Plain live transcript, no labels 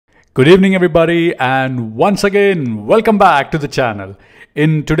Good evening everybody, and once again welcome back to the channel.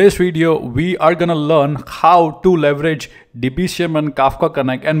 In today's video we are gonna learn how to leverage Debezium and Kafka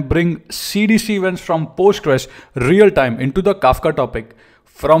Connect and bring CDC events from Postgres real time into the Kafka topic.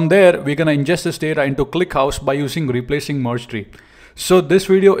 From there we're gonna ingest this data into ClickHouse by replacing MergeTree. So this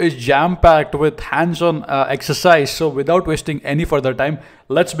video is jam-packed with hands-on exercise. So without wasting any further time,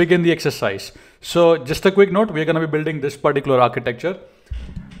 let's begin the exercise. So just a quick note, we're gonna be building this particular architecture.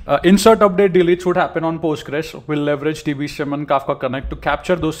 Insert, update, deletes would happen on Postgres. We'll leverage Debezium and Kafka Connect to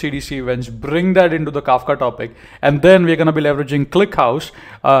capture those CDC events, bring that into the Kafka topic, and then we're going to be leveraging ClickHouse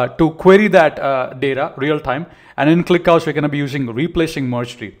to query that data real time. And in ClickHouse, we're going to be replacing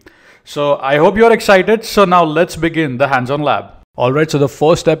MergeTree. So I hope you're excited. So now let's begin the hands-on lab. All right, so the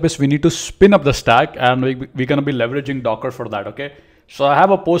first step is we need to spin up the stack, and we're going to be leveraging Docker for that, okay? So I have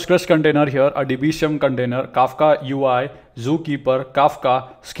a Postgres container here, a Debezium container, Kafka UI, Zookeeper,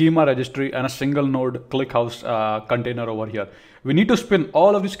 Kafka, schema registry, and a single node ClickHouse container over here. We need to spin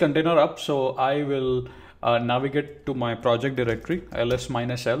all of this container up. So I will navigate to my project directory,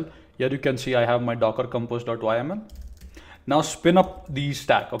 ls-l. Here you can see I have my docker compose.yml. Now spin up the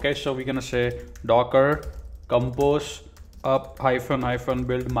stack. Okay, so we're gonna say docker compose up --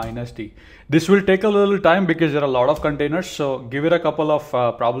 build -d. This will take a little time because there are a lot of containers, so give it a couple of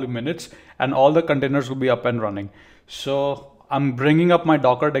probably minutes and all the containers will be up and running. So I'm bringing up my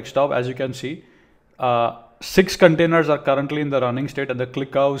Docker desktop. As you can see, 6 containers are currently in the running state and the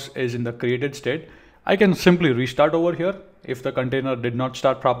ClickHouse is in the created state. I can simply restart over here if the container did not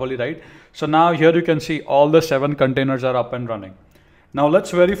start properly, right? So now here you can see all the 7 containers are up and running. Now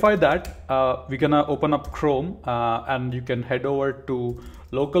let's verify that. We're gonna open up Chrome and you can head over to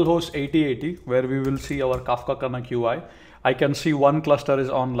localhost 8080 where we will see our Kafka Connect UI. I can see one cluster is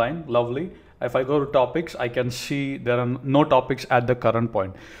online, lovely. If I go to topics, I can see there are no topics at the current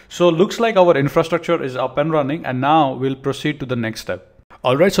point. So looks like our infrastructure is up and running, and now we'll proceed to the next step.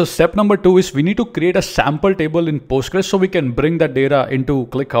 All right, so step number 2 is we need to create a sample table in Postgres so we can bring that data into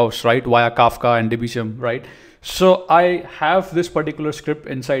ClickHouse, right, via Kafka and Debezium, right? So I have this particular script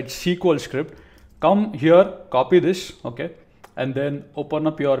inside SQL script. Come here, copy this, okay, and then open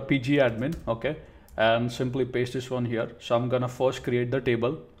up your pgadmin, okay, and simply paste this one here. So I'm gonna first create the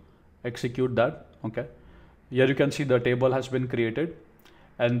table, execute that, okay. Here you can see the table has been created,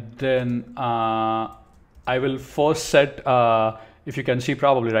 and then I will first set, if you can see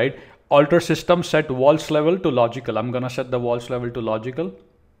probably, right, alter system set vaults level to logical. I'm gonna set the vaults level to logical.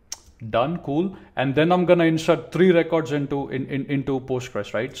 Done, cool. And then I'm gonna insert 3 records into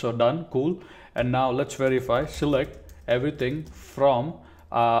Postgres, right? So done, cool. And now let's verify, select everything from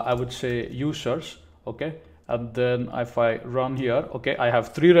I would say users, okay. And then if I run here, okay, I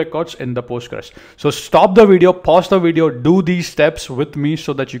have 3 records in the Postgres. So stop the video, pause the video, do these steps with me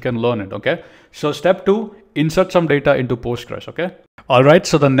so that you can learn it, okay? So step 2, insert some data into Postgres, okay? All right,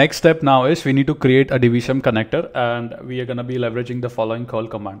 so the next step now is we need to create a Debezium connector, and we are gonna be leveraging the following curl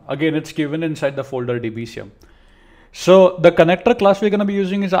command. Again, it's given inside the folder Debezium. So the connector class we're going to be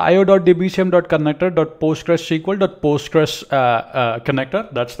using is io.debezium.connector.postgresql.postgres connector.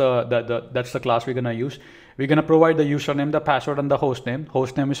 That's the class we're going to use. We're going to provide the username, the password, and the hostname.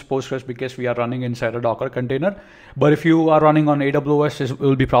 Hostname is Postgres because we are running inside a Docker container. But if you are running on AWS, it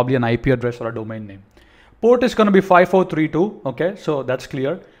will be probably an IP address or a domain name. Port is going to be 5432. Okay, so that's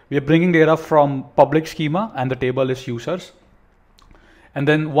clear. We are bringing data from public schema and the table is users. And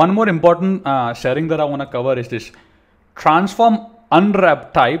then one more important sharing that I want to cover is this. Transform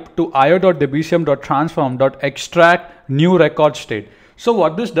unwrap type to io.debezium.transform.extract new record state. So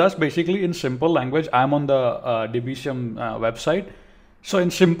what this does basically in simple language, I'm on the Debezium website. So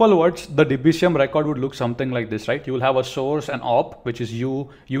in simple words, the Debezium record would look something like this, right? You will have a source and op, which is U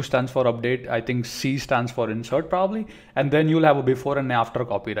stands for update. I think C stands for insert probably. And then you'll have a before and after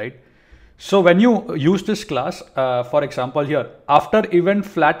copy, right? So when you use this class, for example here, after event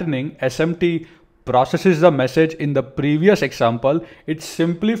flattening, SMT processes the message in the previous example. It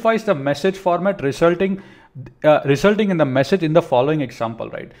simplifies the message format resulting in the message in the following example,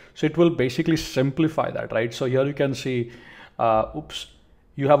 right? So it will basically simplify that, right? So here you can see,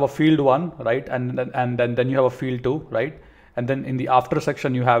 you have a field 1, right? And then you have a field 2, right? And then in the after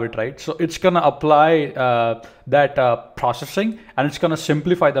section you have it, right? So it's gonna apply that processing, and it's gonna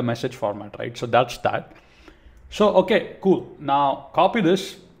simplify the message format, right? So that's that. So okay, cool. Now copy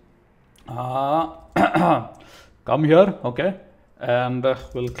this. Come here, okay, and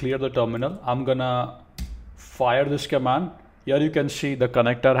we'll clear the terminal. I'm gonna fire this command. Here you can see the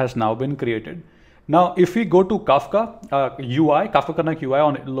connector has now been created. Now if we go to Kafka UI, Kafka Connect UI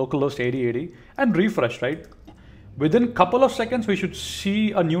on localhost 8080 and refresh, right? Within a couple of seconds, we should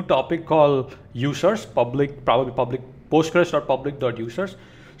see a new topic called users, public, probably public, postgres.public.users.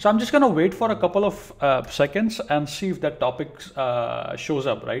 So I'm just going to wait for a couple of seconds and see if that topic shows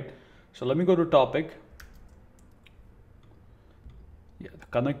up, right? So let me go to topic. Yeah, the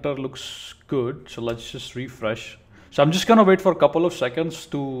connector looks good. So let's just refresh. So I'm just going to wait for a couple of seconds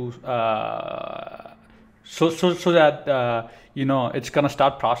to so that you know, it's gonna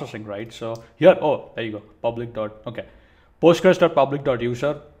start processing, right? So here, oh, there you go, okay,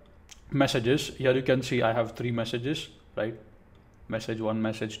 postgres.public.user messages. Here you can see I have 3 messages, right? Message 1,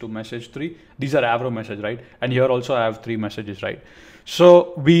 message 2, message 3. These are Avro message, right? And here also I have 3 messages, right?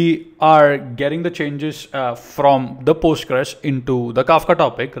 So we are getting the changes from the Postgres into the Kafka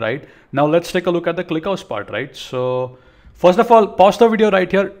topic, right? Now let's take a look at the ClickHouse part, right? So first of all, pause the video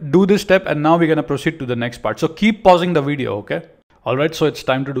right here, do this step, and now we're gonna proceed to the next part. So keep pausing the video, okay? All right, so it's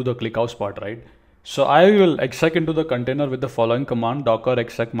time to do the ClickHouse part, right? So I will exec into the container with the following command, docker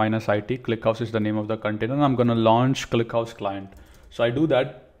exec -it. ClickHouse is the name of the container, and I'm gonna launch ClickHouse client. So I do that,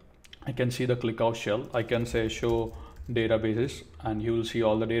 I can see the ClickHouse shell. I can say show databases, and you will see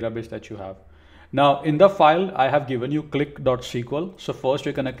all the database that you have. Now in the file, I have given you click.sql. So first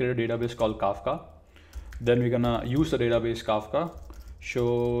we're gonna create a database called Kafka. Then we're gonna use the database Kafka,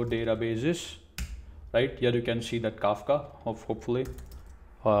 show databases, right? Here you can see that Kafka, hopefully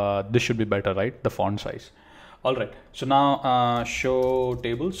this should be better, right? The font size. All right, so now show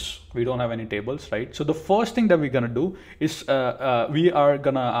tables. We don't have any tables, right? So the first thing that we're gonna do is we are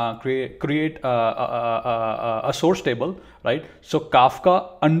gonna create a source table, right? So Kafka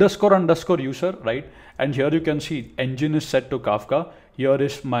 __user, right? And here you can see engine is set to Kafka. Here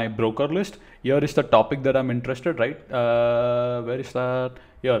is my broker list. Here is the topic that I'm interested, right? Where is that?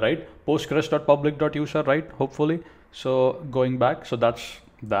 Here, right? Postgres.public.user, right? Hopefully. So going back, so that's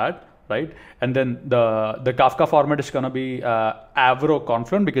that, right? And then the Kafka format is gonna be Avro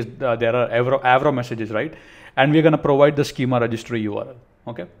confluent, because there are Avro messages, right? And we're gonna provide the schema registry URL.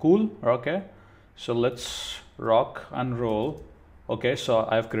 Okay, cool. Okay, so let's rock and roll. Okay, so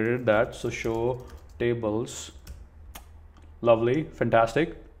I've created that. So show tables. Lovely,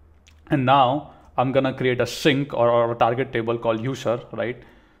 fantastic. And now I'm gonna create a sink or a target table called user, right?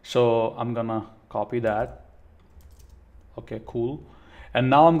 So I'm gonna copy that. Okay, cool. And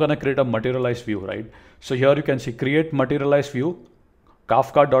now I'm gonna create a materialized view, right? So here you can see create materialized view,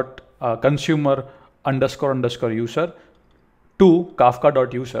 Kafka.consumer _ user to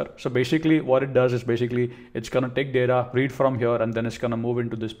Kafka.user. So basically what it does is basically it's gonna take data, read from here, and then it's gonna move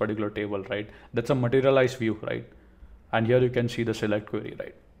into this particular table, right? That's a materialized view, right? And here you can see the select query,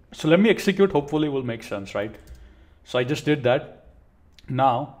 right? So let me execute, hopefully it will make sense, right? So I just did that.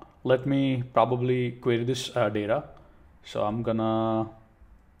 Now let me probably query this data. So I'm gonna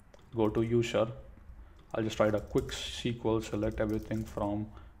go to user. I'll just write a quick SQL, select everything from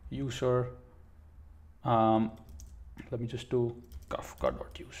user. Let me just do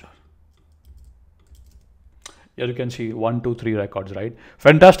Kafka.user. Here you can see 1, 2, 3 records, right?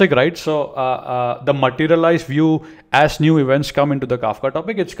 Fantastic, right? So the materialized view, as new events come into the Kafka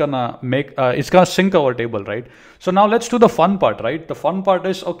topic, it's gonna sync our table, right? So now let's do the fun part, right? The fun part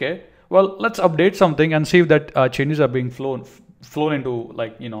is, okay, well, let's update something and see if that changes are being flown into,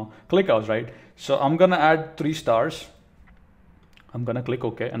 like, you know, ClickHouse, right? So I'm gonna add 3 stars. I'm gonna click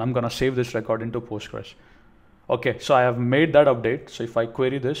OK, and I'm gonna save this record into Postgres. Okay, so I have made that update. So if I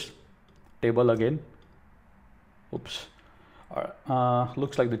query this table again, oops,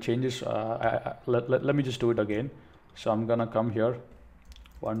 looks like the changes. Let me just do it again. So I'm gonna come here,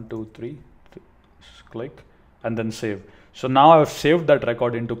 1, 2, 3, click, and then save. So now I've saved that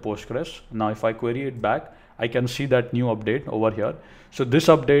record into Postgres. Now if I query it back, I can see that new update over here. So this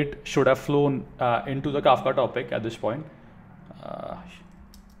update should have flown into the Kafka topic at this point.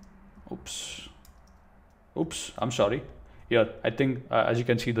 Oops, I'm sorry. Here, I think as you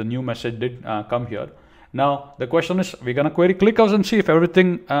can see, the new message did come here. Now the question is, we're gonna query ClickHouse and see if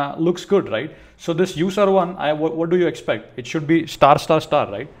everything looks good, right? So this user one, what do you expect? It should be ****,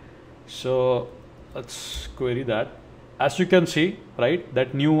 right? So let's query that. As you can see, right,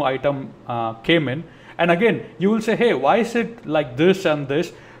 that new item came in. And again, you will say, hey, why is it like this and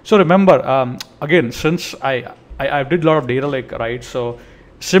this? So remember, again, since I did a lot of data lake, right? So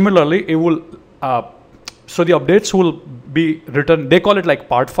similarly, it will, so the updates will be written, they call it like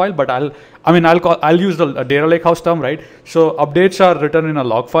part file, but I'll use the data lakehouse term, right? So updates are written in a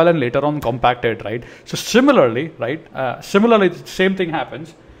log file and later on compacted, right? So similarly, right? Similarly, the same thing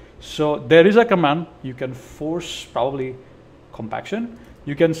happens. So there is a command, you can force probably compaction.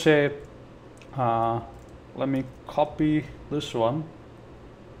 You can say, let me copy this one.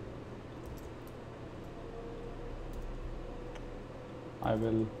 I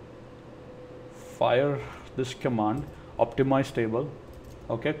will fire this command, optimize table.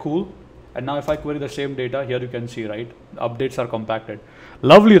 Okay, cool. And now if I query the same data, here you can see, right, updates are compacted.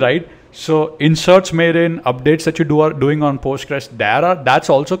 Lovely, right? So inserts made in, updates that you are doing on Postgres, that's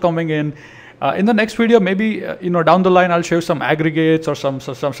also coming in. In the next video, maybe down the line, I'll show you some aggregates or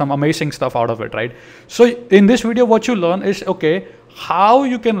some amazing stuff out of it, right? So in this video, what you learn is, okay, how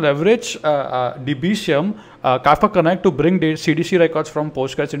you can leverage Debezium, Kafka Connect to bring the CDC records from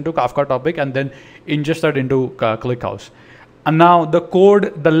Postgres into Kafka topic and then ingest that into ClickHouse. And now the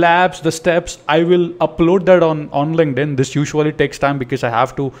code, the labs, the steps, I will upload that on LinkedIn. This usually takes time because I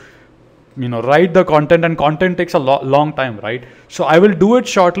have to write the content, and content takes a long time, right? So I will do it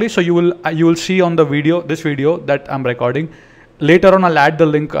shortly. So you will see on the video, this video that I'm recording. Later on, I'll add the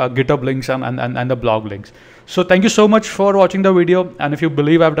link, GitHub links and the blog links. So thank you so much for watching the video. And if you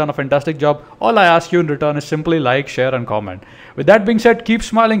believe I've done a fantastic job, all I ask you in return is simply like, share, and comment. With that being said, keep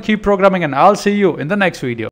smiling, keep programming, and I'll see you in the next video.